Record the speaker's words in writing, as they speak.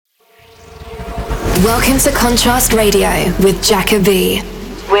Welcome to Contrast Radio with Jacoby.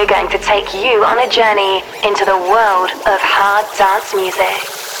 We're going to take you on a journey into the world of hard dance music.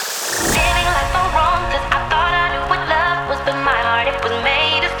 Living life so wrong, 'cause I thought I knew what love was, but my heart, it was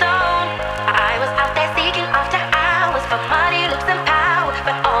made of stone. I was out there seeking after hours for money, looks, and power,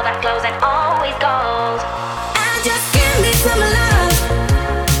 but all that glows and always goes. And just give me some love,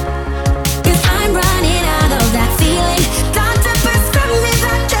 'cause I'm running out of that feeling. Time to burst from me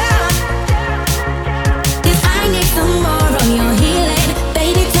that love, 'cause I need some more of your healing.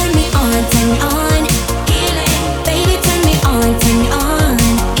 Baby, turn me on, turn me on. Healing, baby, turn me on, turn me on.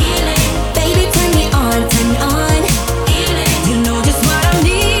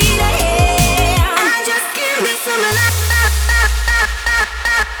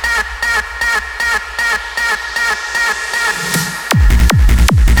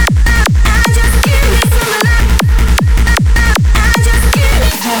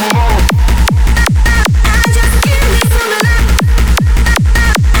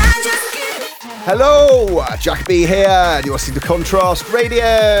 Hello, Jack B here, and you're listening to Contrast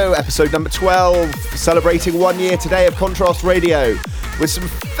Radio, episode number 12, celebrating 1 year today of Contrast Radio, with some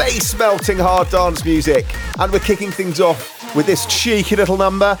face-melting hard dance music, and we're kicking things off with this cheeky little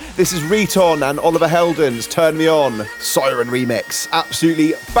number. This is Riton and Oliver Heldens' Turn Me On, Siren remix,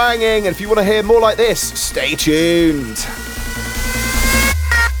 absolutely banging, and if you want to hear more like this, stay tuned.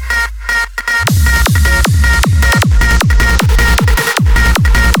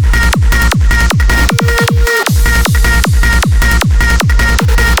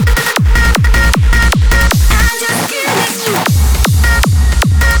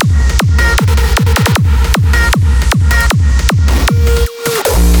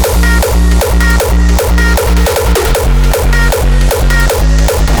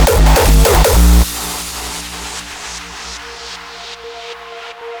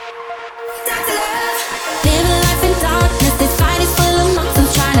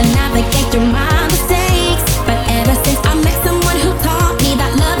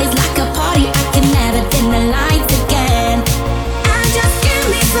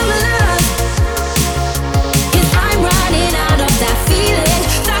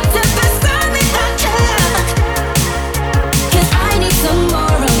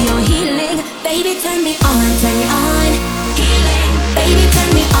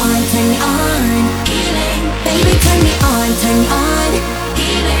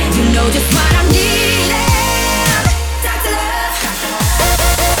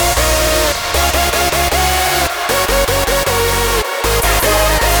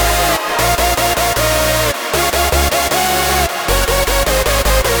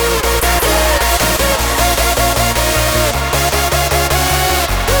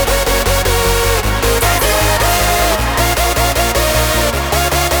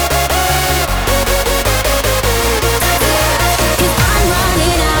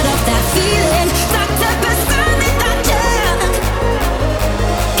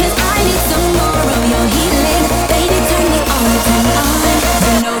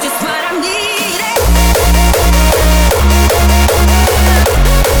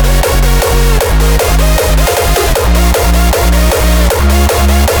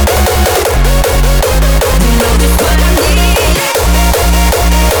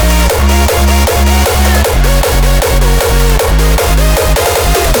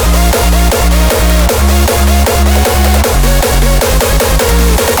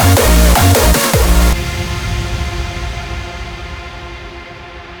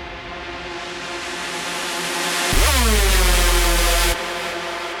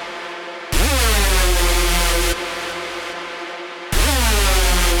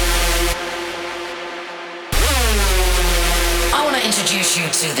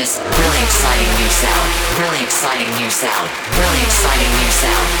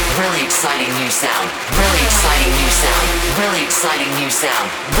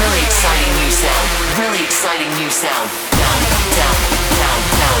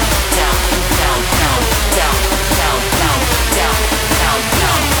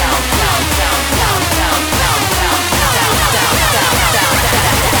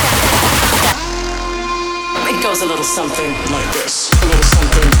 Something like this, a little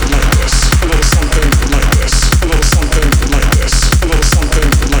something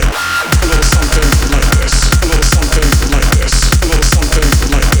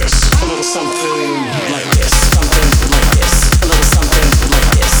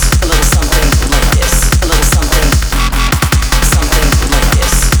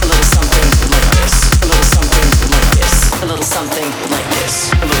like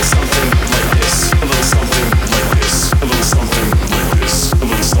this, a little something like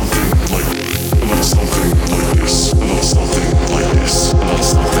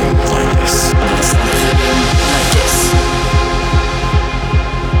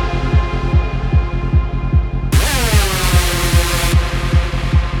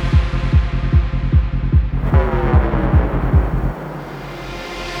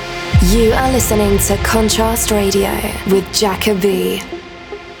You are listening to Contrast Radio with Jacoby.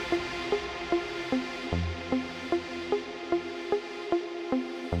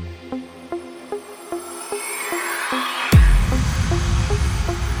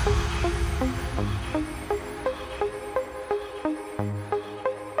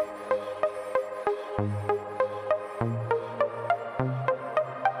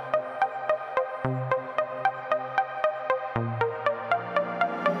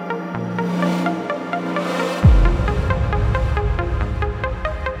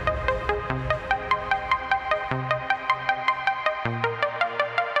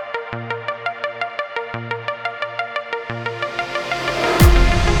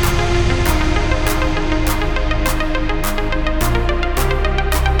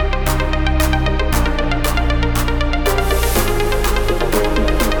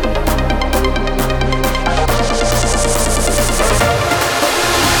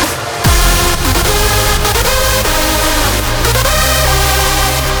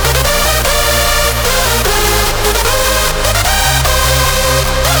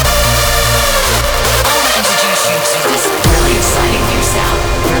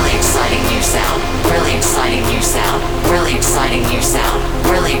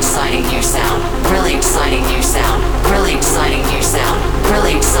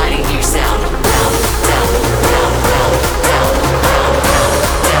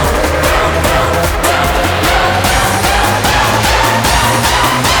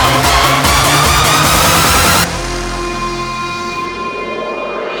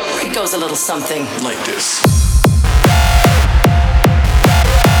 Something like this.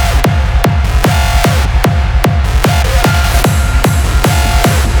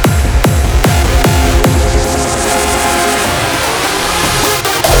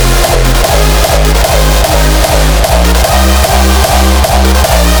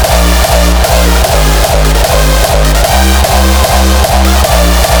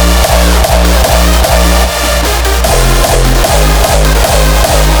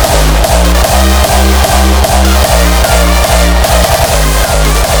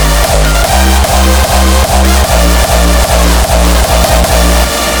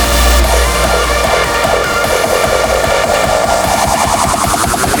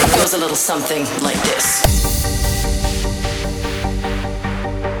 Something like this.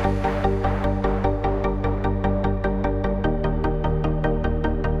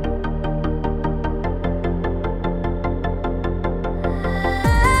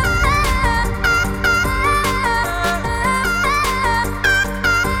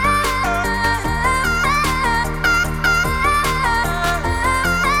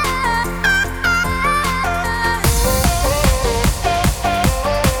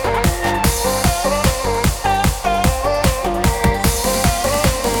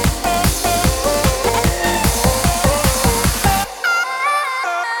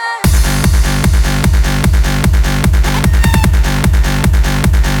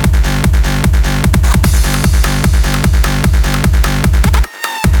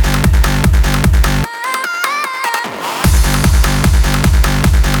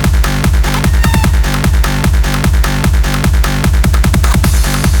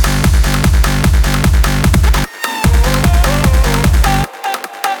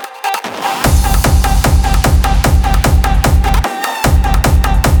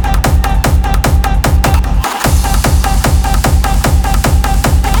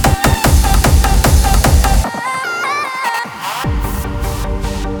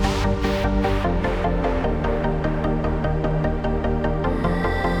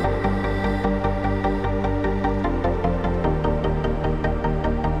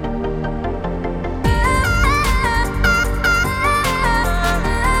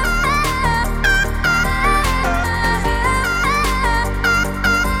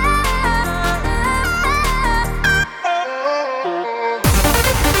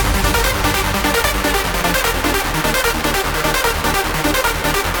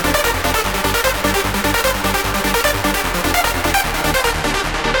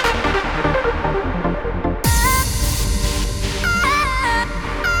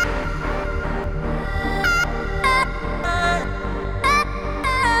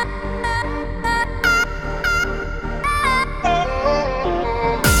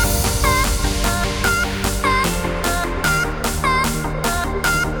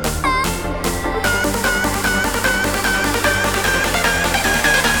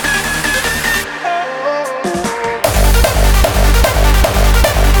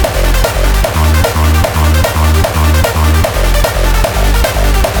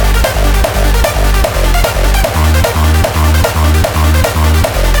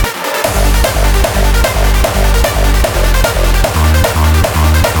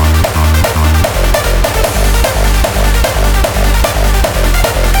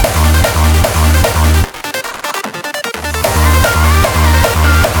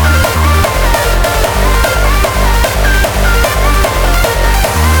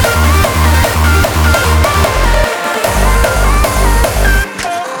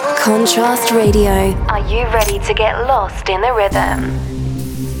 Contrast Radio. Are you ready to get lost in the rhythm?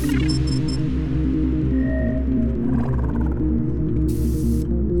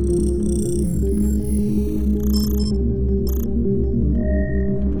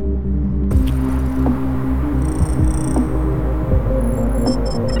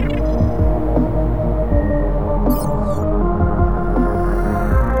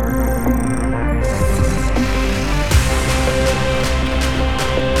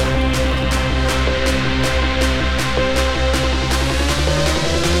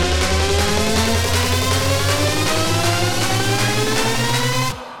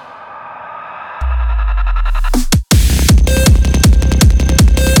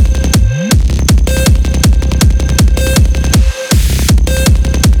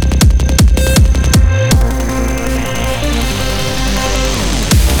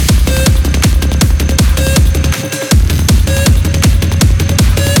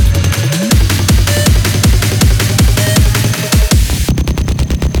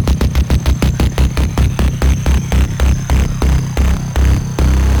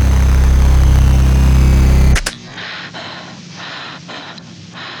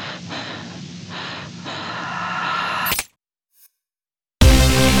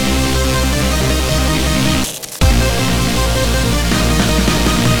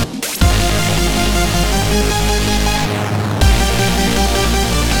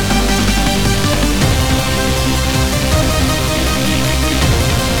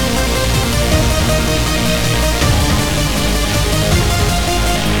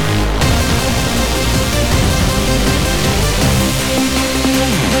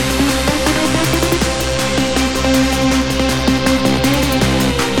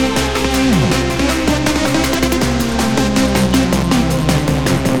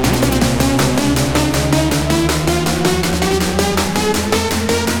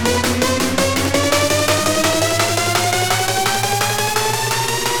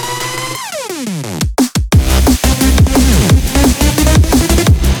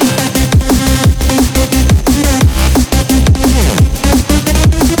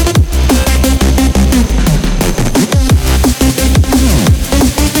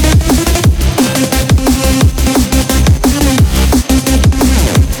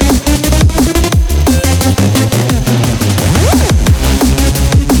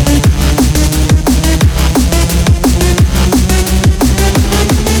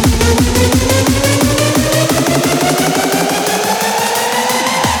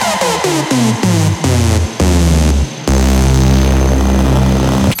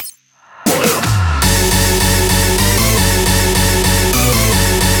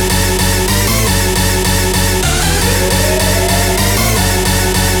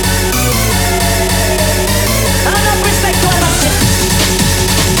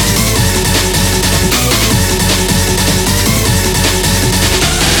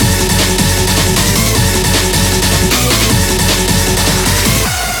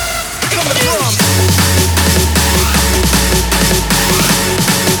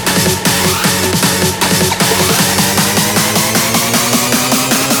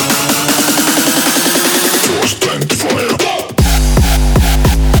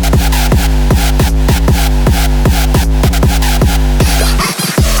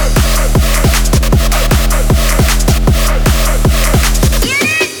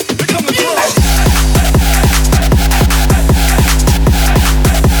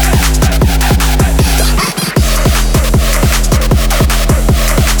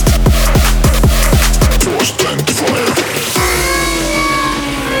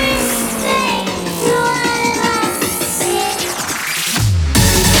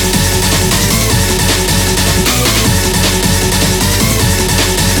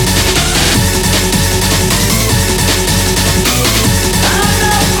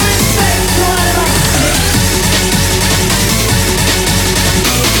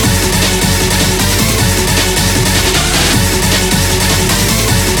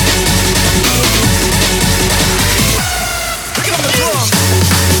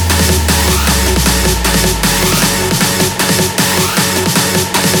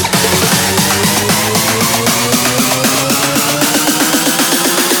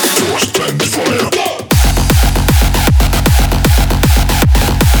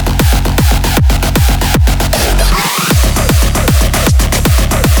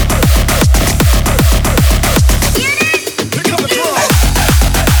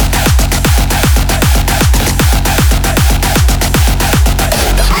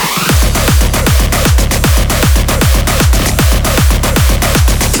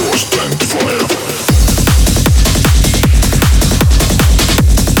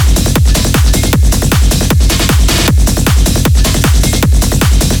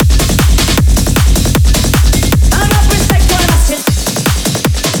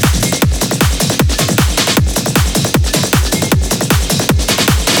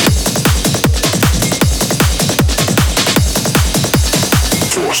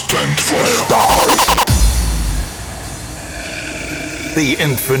 stand for stars. The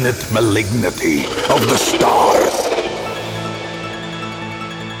infinite malignity of the stars.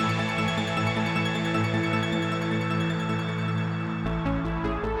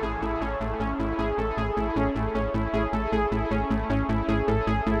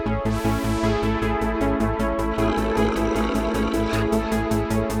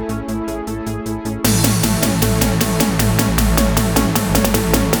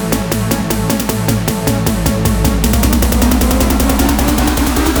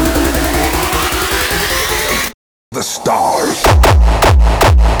 The stars.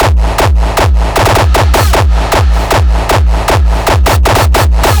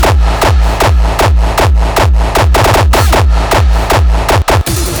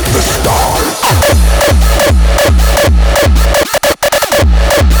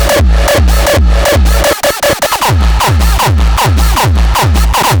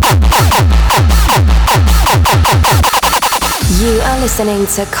 You are listening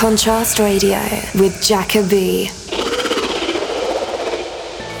to Contrast Radio with Jacoby.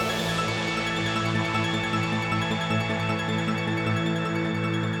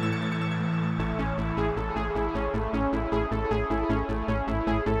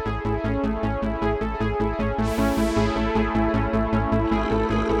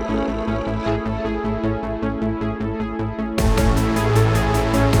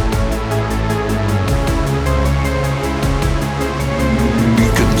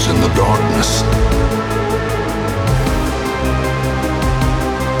 In the darkness.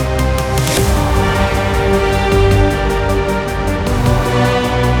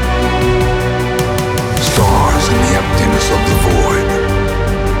 Stars in the emptiness of the void.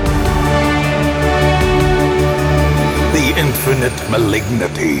 The infinite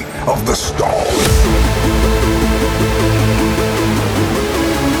malignity of the stars.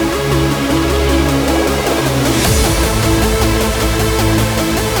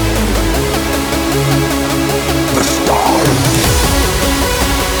 The stars.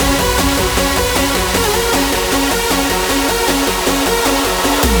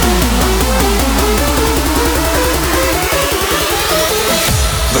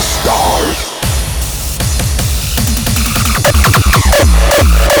 The stars.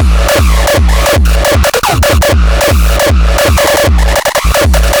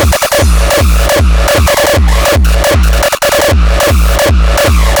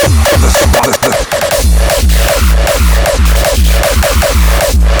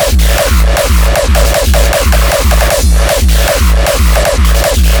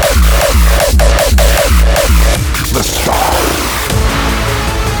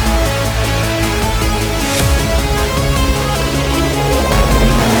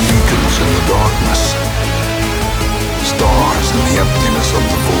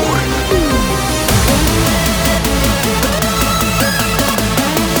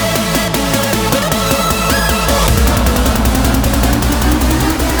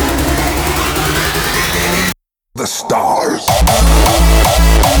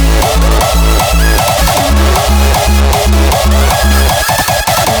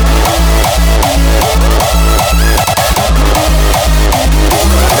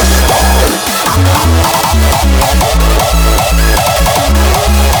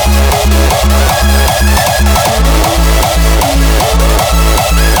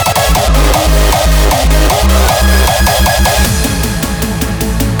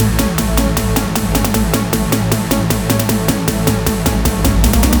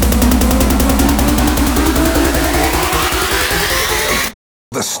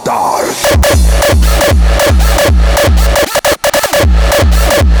 The stars.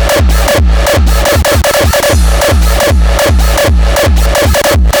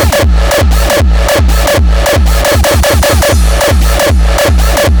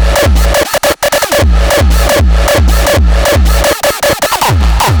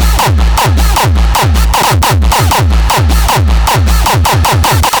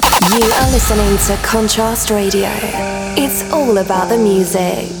 You are listening to Contrast Radio. It's all about the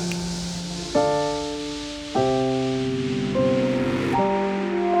music.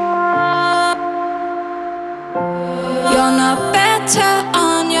 You're not better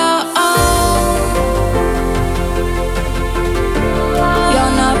on your own.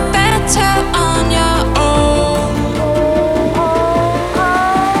 You're not better on your own.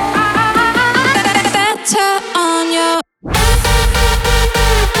 Better on your own.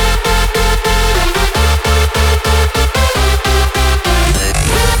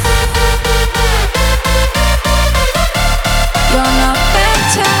 You're not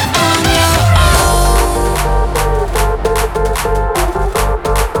better on your own.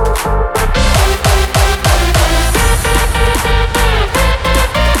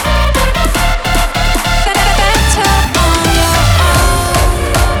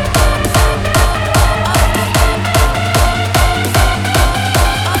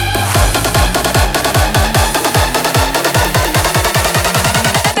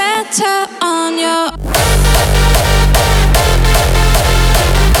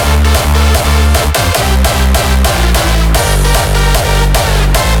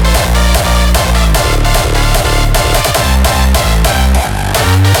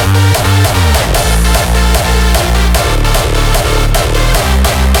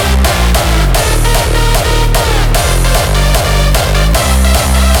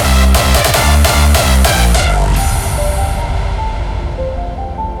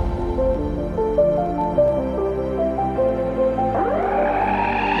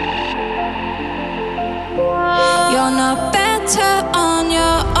 not better on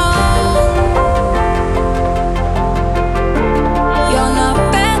your own. You're not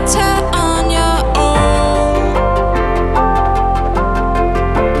better on your own.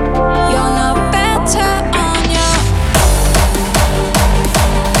 You're not better on your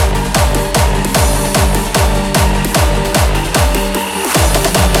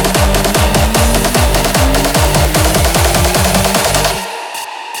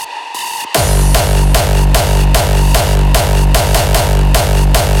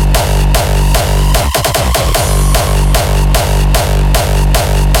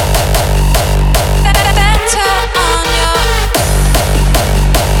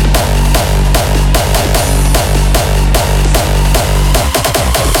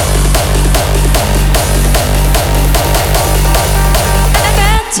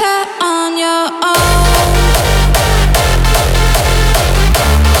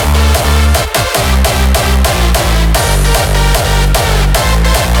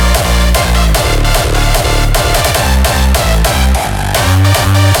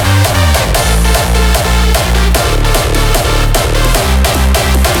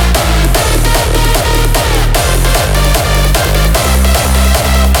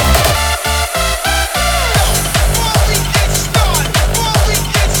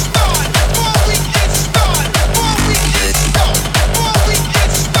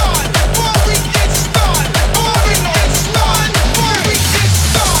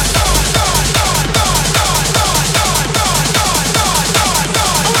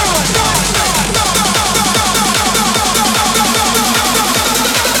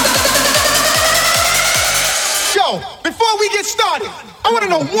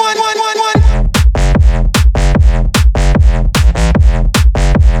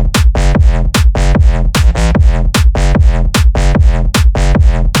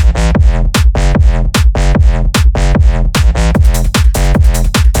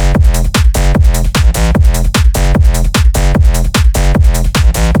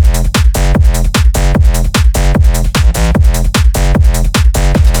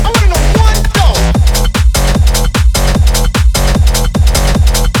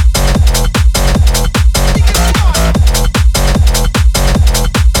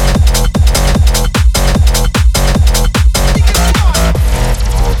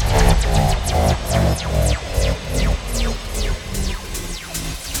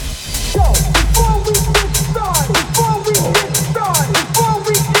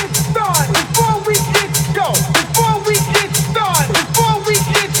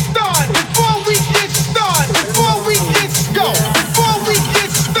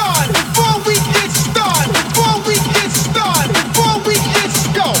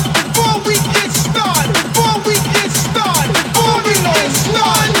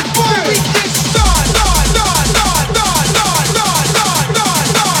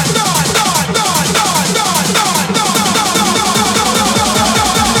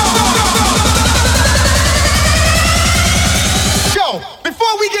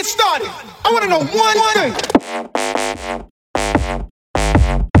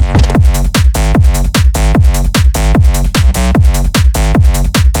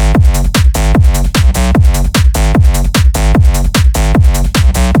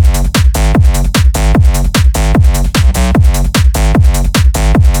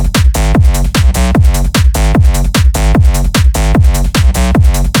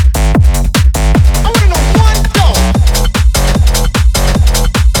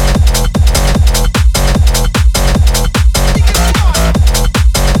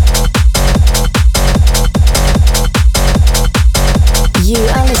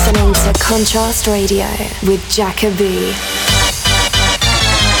Contrast Radio with Jacoby.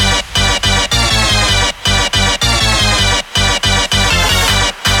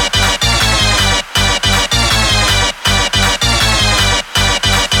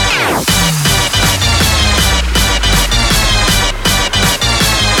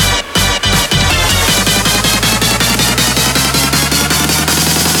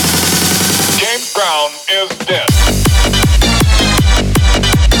 James Brown is dead.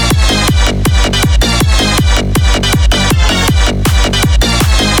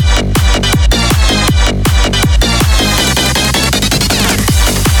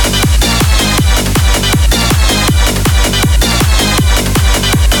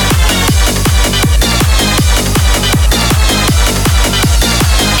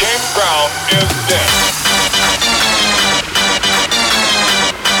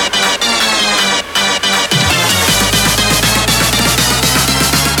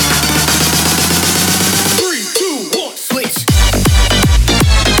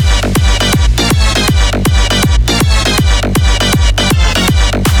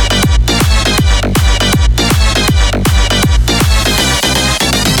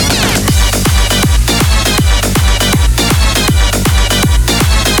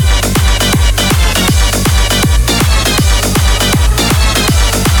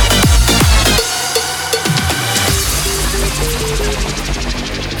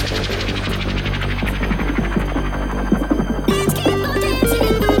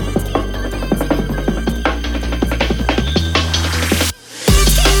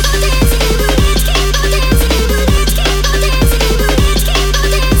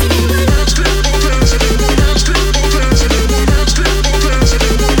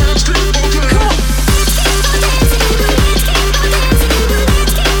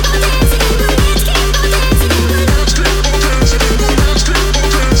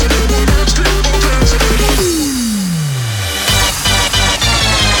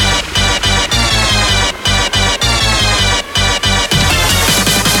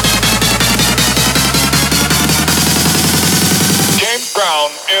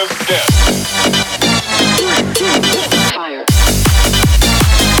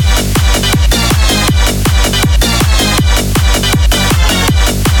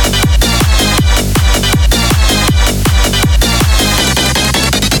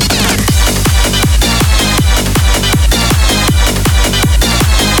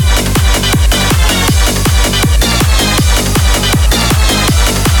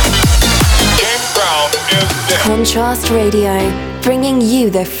 Contrast Radio, bringing you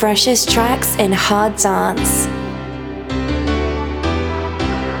the freshest tracks in hard dance.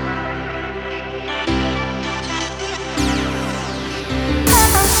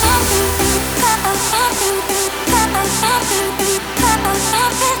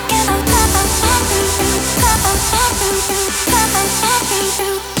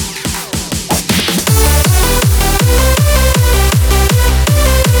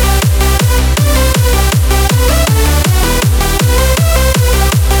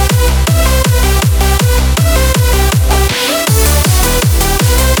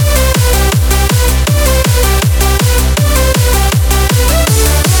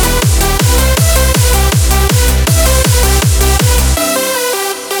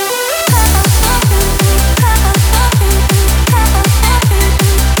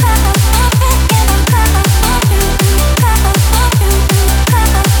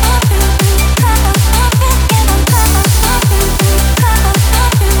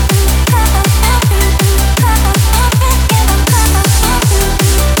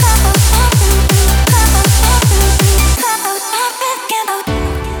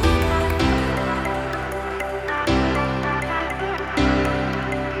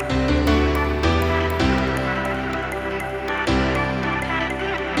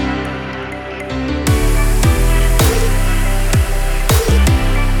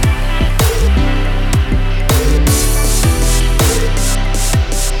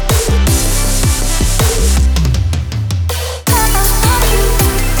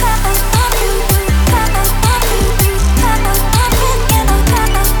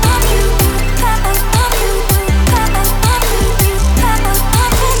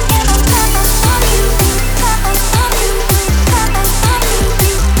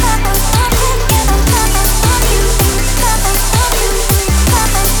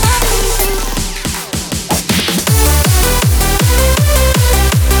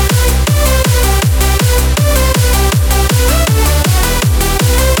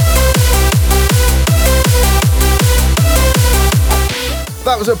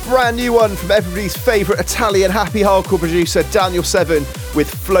 Was a brand new one from everybody's favourite Italian happy hardcore producer Daniel Seven with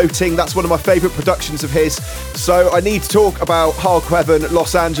Floating. That's one of my favourite productions of his. So I need to talk about Hardcore Heaven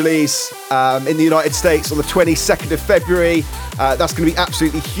Los Angeles in the United States on the 22nd of February. That's going to be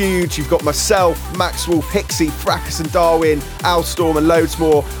absolutely huge. You've got myself, Max Wolf, Hixie, Fracas and Darwin, Alstorm and loads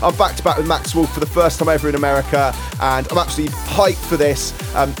more. I'm back to back with Max Wolf for the first time ever in America, and I'm absolutely hyped for this.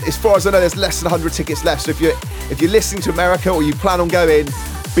 As far as I know, there's less than 100 tickets left, so if you're listening to America or you plan on going,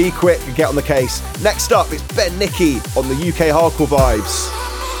 be quick and get on the case. Next up, it's Ben Nicky on the UK Hardcore Vibes.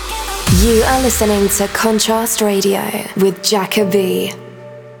 You are listening to Contrast Radio with Jacoby.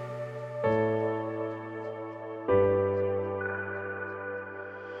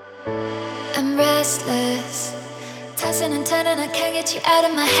 I'm restless, tossing and turning, I can't get you out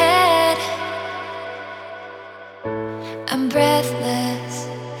of my head. I'm breathless,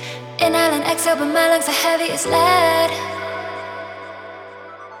 inhale and exhale, but my lungs are heavy as lead.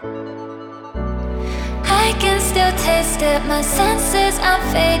 I can still taste it, my senses are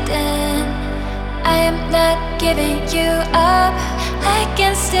fading. I am not giving you up. I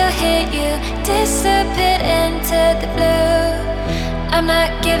can still hear you disappear into the blue. I'm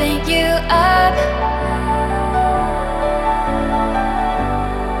not giving you up.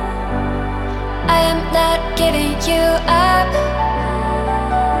 I am not giving you up.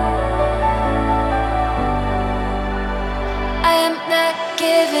 I am not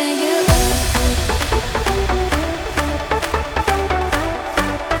giving you up.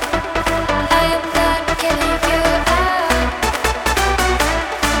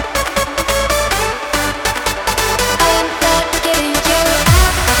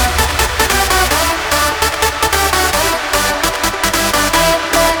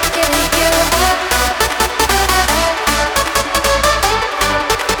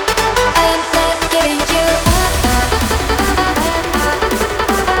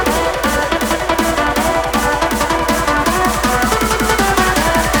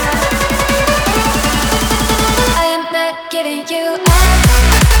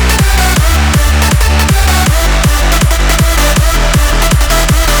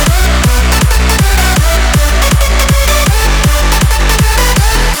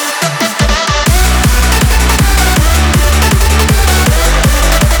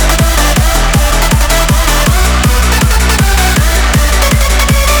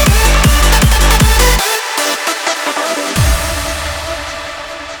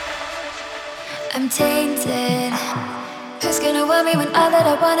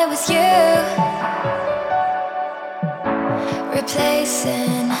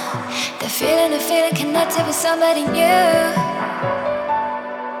 Replacing The feeling of feeling connected with somebody new.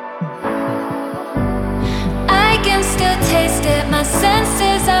 I can still taste it, my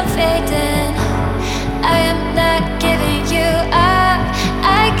senses are fading. I am not giving you up.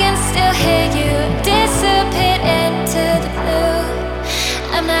 I can still hear you disappear into the blue.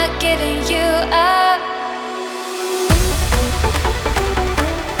 I'm not giving you up.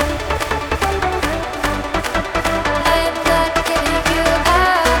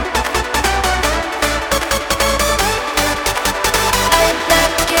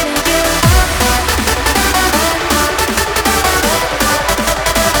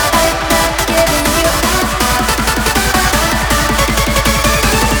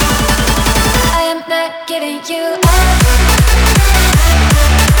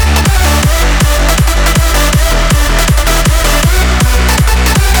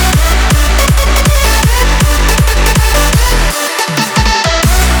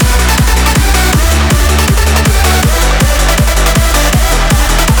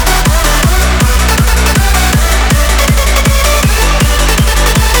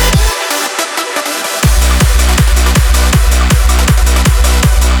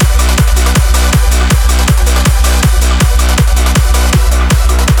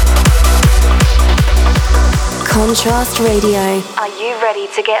 Contrast Radio. Are you ready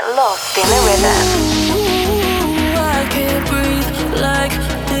to get lost in the rhythm? Ooh, I can't breathe like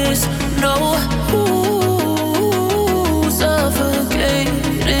this, no. Ooh, suffocating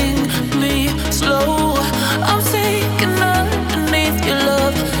me slow. I'm sinking underneath your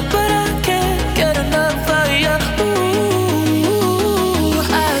love, but I can't get enough of you. Ooh,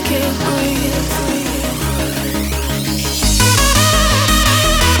 I can't breathe.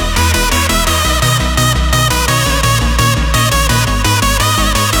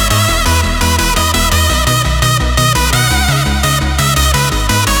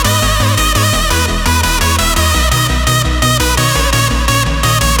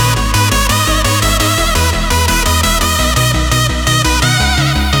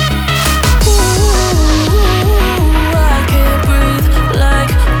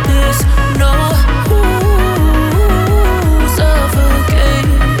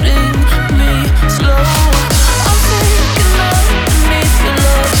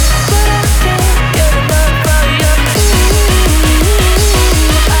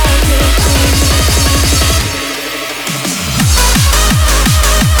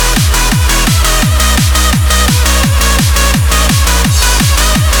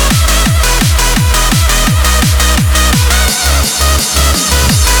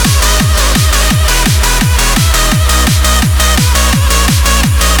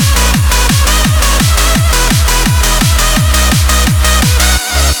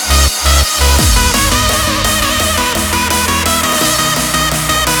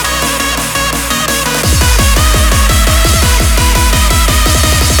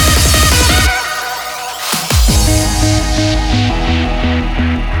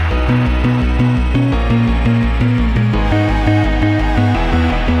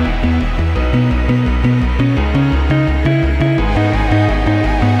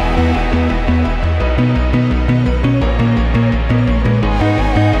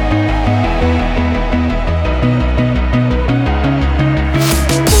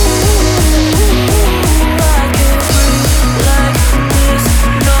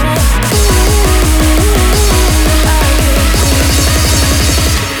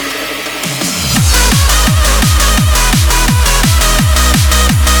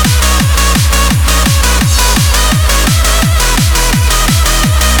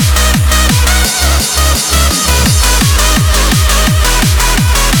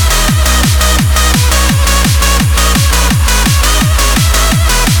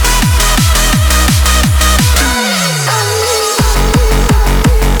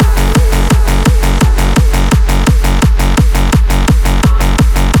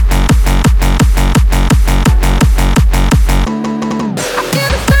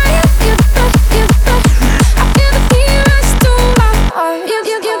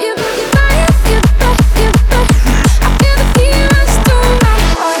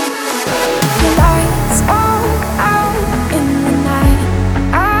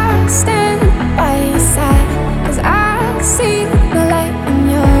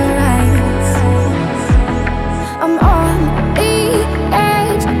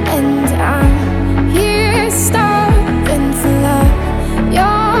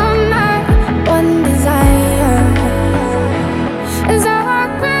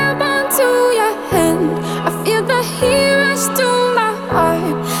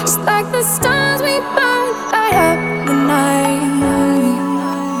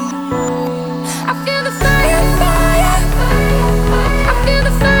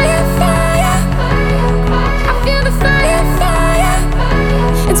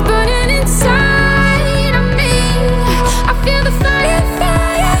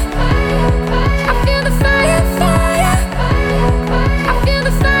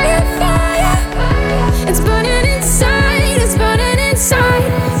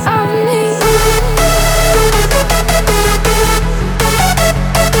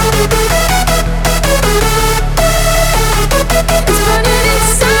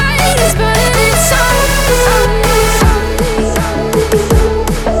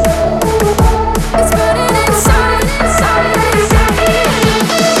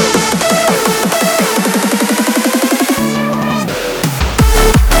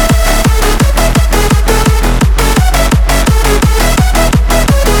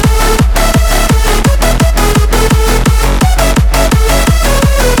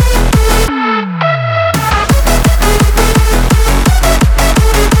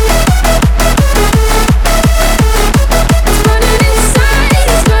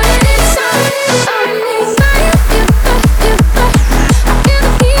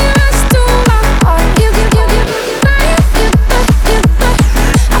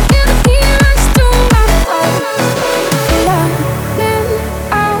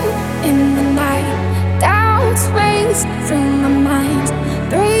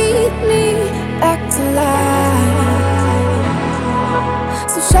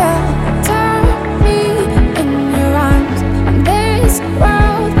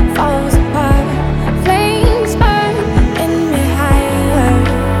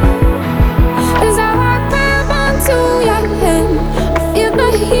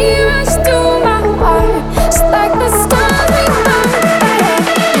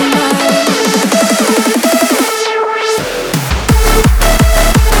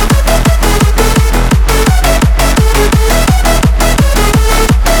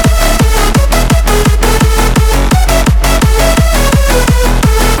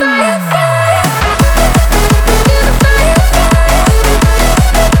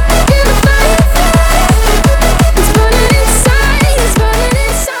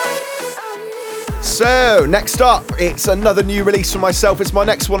 Next up, it's another new release from myself. It's my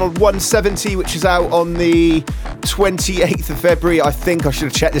next one on 170, which is out on the 28th of February. I think I should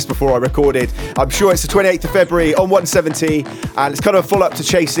have checked this before I recorded. I'm sure it's the 28th of February on 170, and it's kind of a follow-up to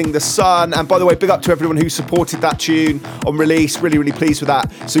Chasing the Sun. And by the way, big up to everyone who supported that tune on release. Really, really pleased with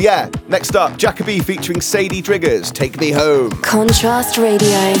that. So yeah, next up, Jacoby featuring Sadie Driggers, Take Me Home. Contrast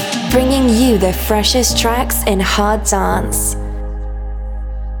Radio, bringing you the freshest tracks in hard dance.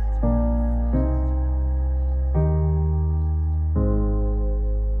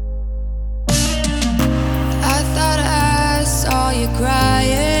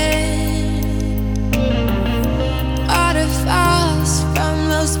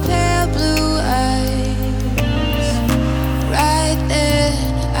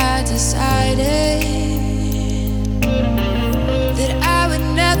 That I would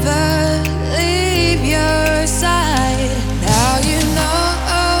never leave your side.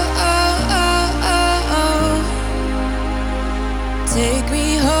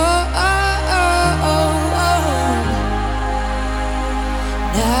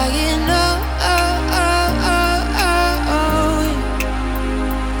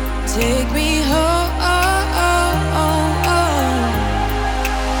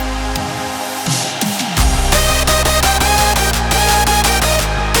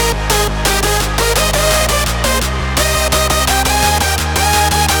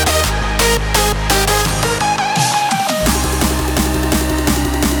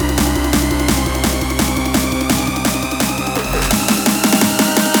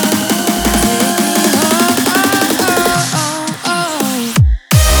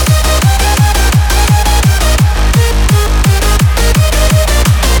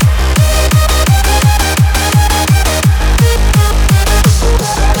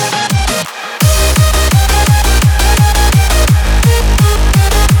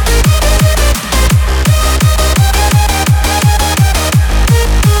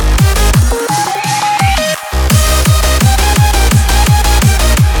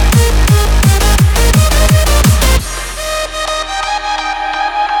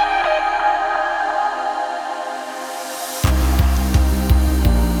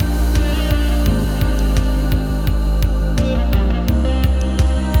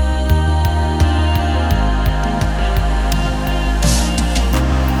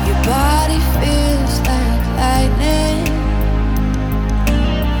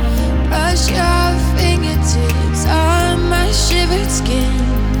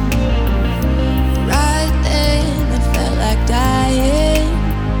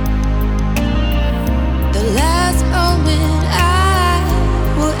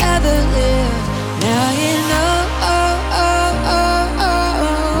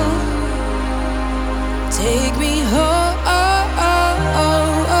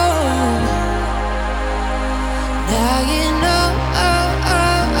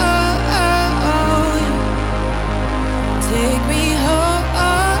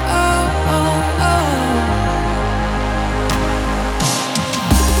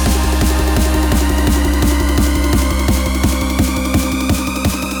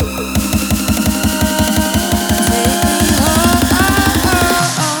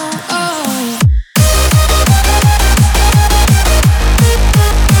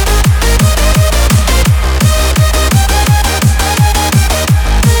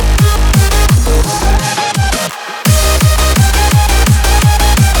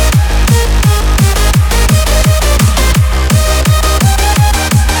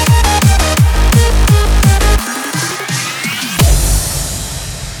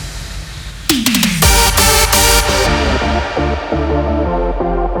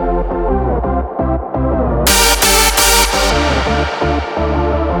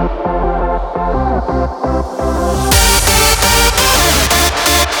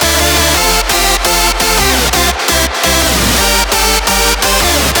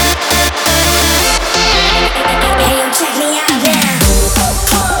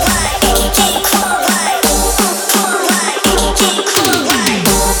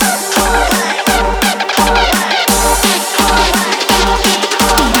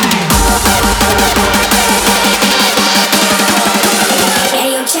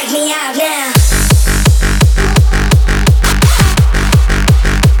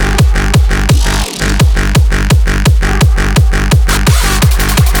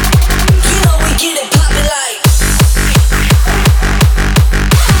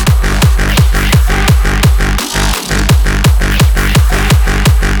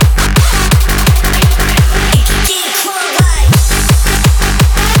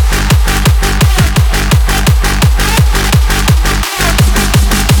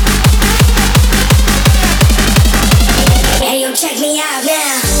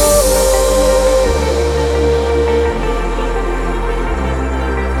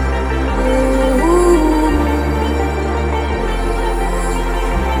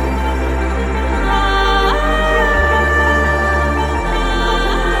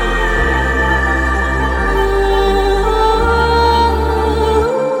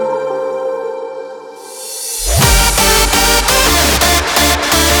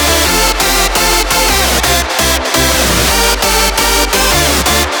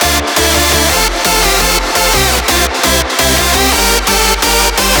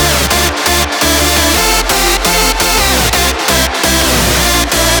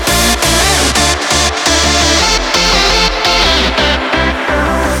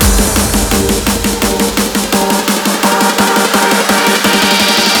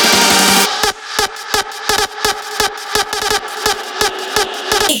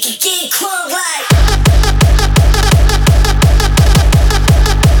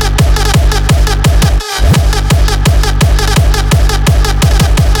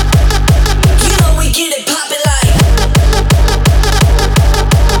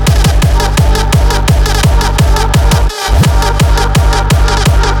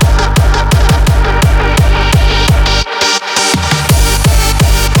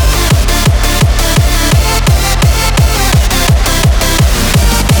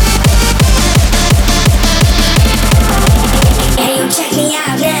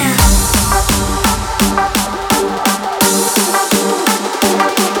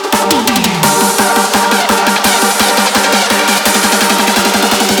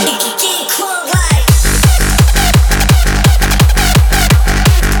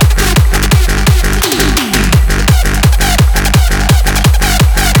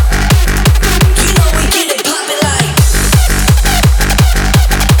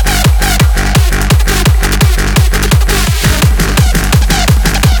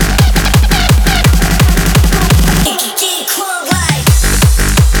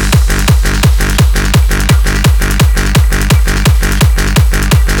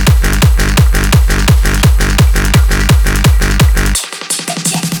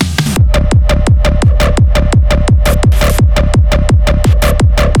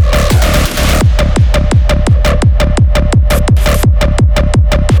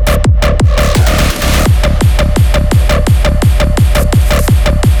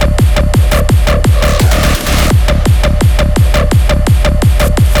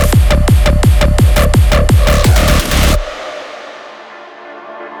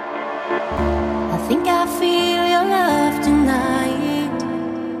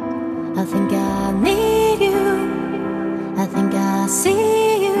 I think I need you. I think I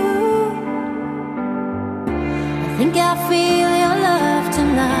see you. I think I feel your love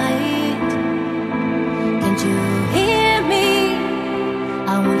tonight. Can't you hear me?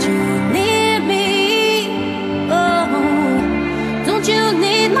 I want you near me. Oh, don't you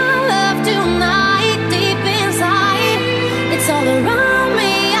need my love tonight? Deep inside, it's all around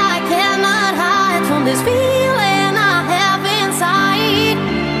me. I cannot hide from this feeling I have inside.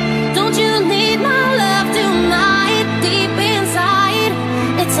 Don't you need my love tonight? Deep inside,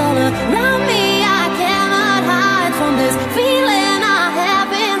 it's all around me. I cannot hide from this feeling I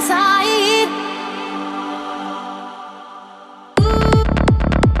have inside.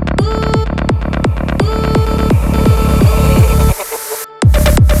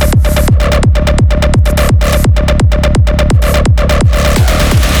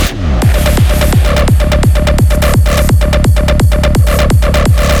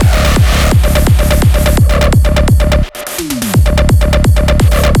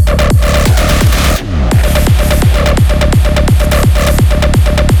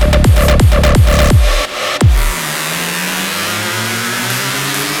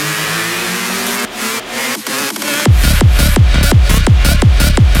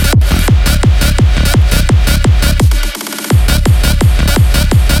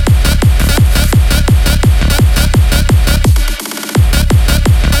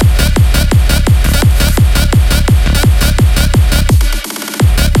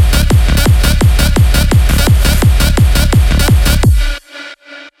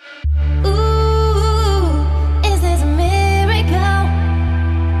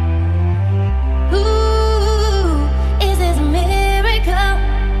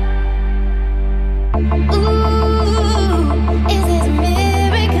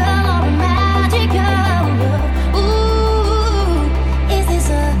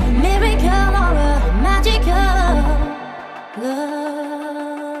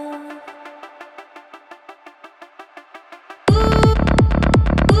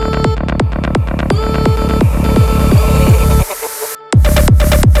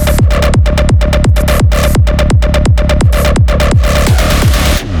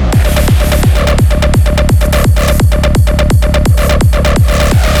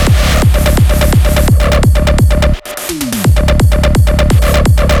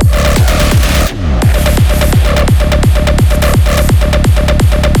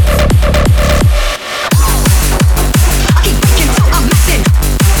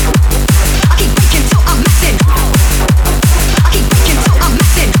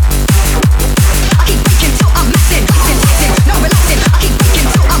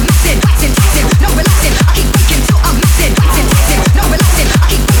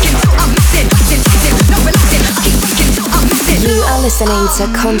 Listening to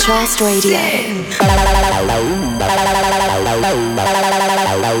Contrast Radio.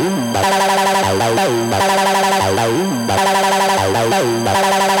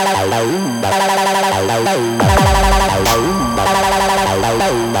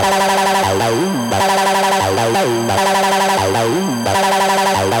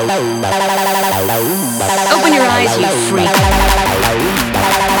 Open your eyes, you freak.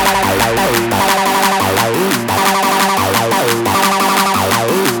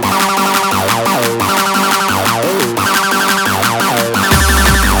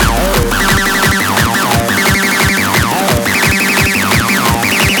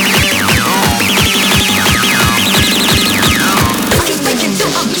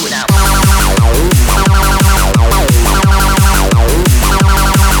 Do it now.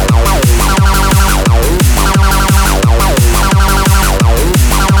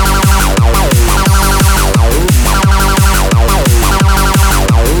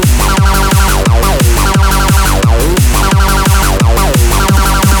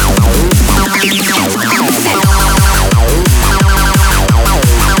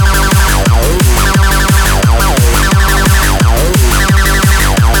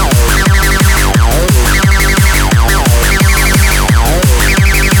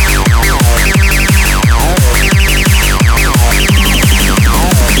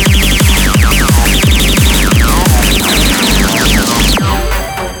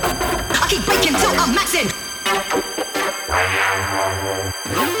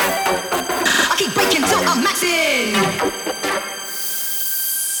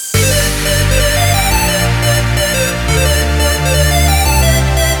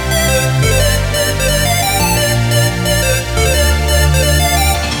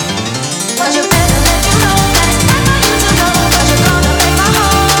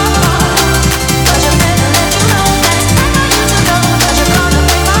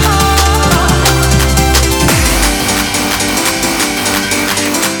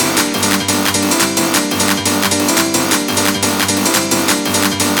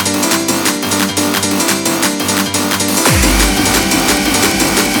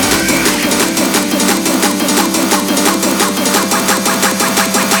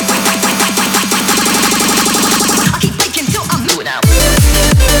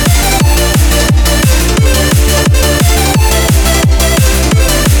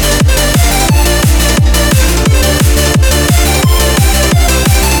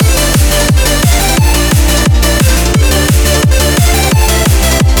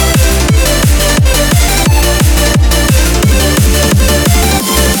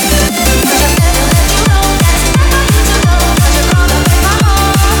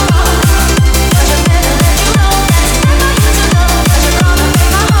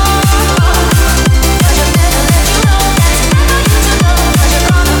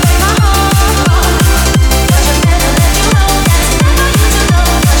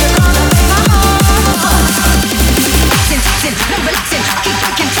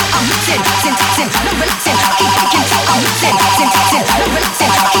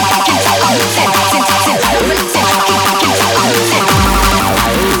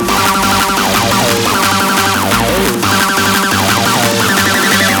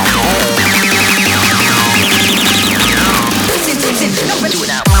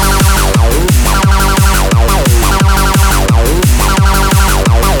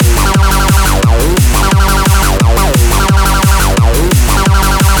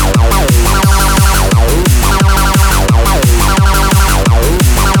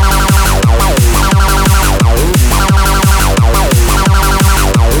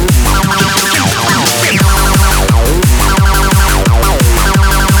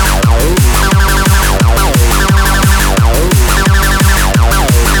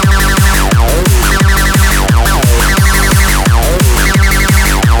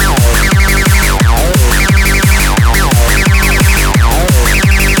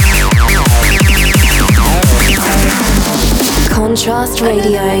 Contrast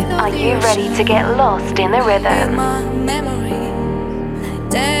Radio. Are you ready to get lost in the rhythm? My memory,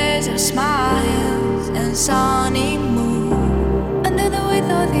 days of smiles and sunny moon. Under the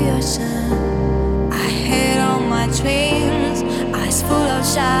width of the ocean, I hid on my dreams, eyes full of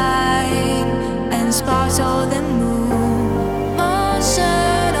shine and sparks of the moon.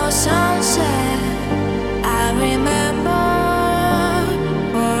 Motion or sunset, I remember.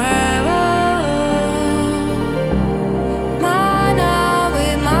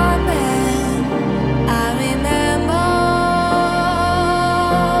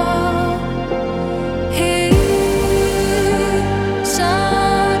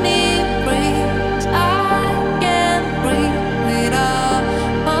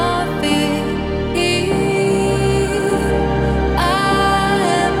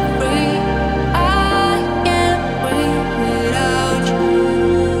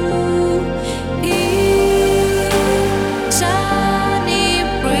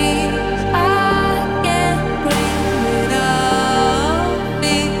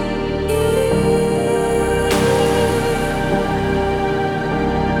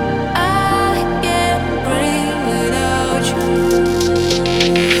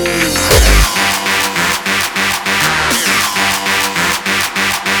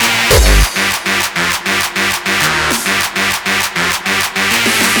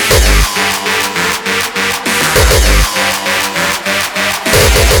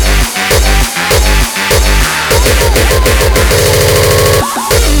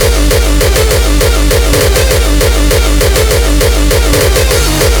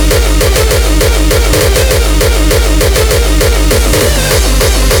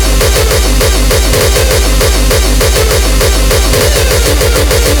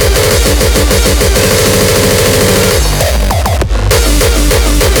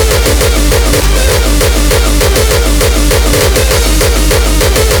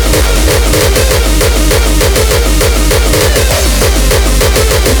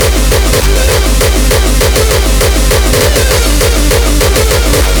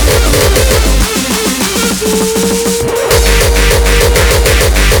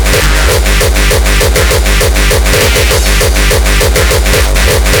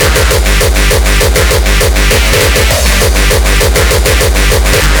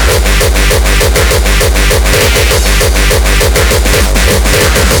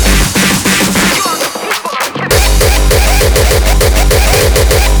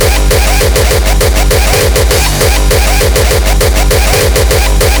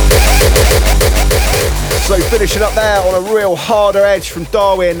 Finishing up there on a real harder edge from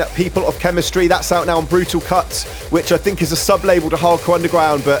Darwin, People of Chemistry. That's out now on Brutal Cuts, which I think is a sub-label to Hardcore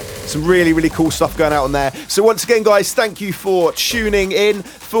Underground, but some really, really cool stuff going out on there. So once again, guys, thank you for tuning in.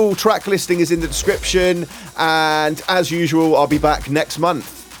 Full track listing is in the description, and as usual, I'll be back next month.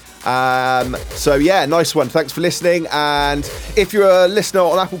 So yeah, nice one. Thanks for listening, and if you're a listener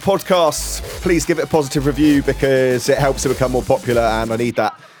on Apple Podcasts, please give it a positive review because it helps it become more popular, and I need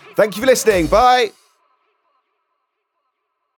that. Thank you for listening. Bye.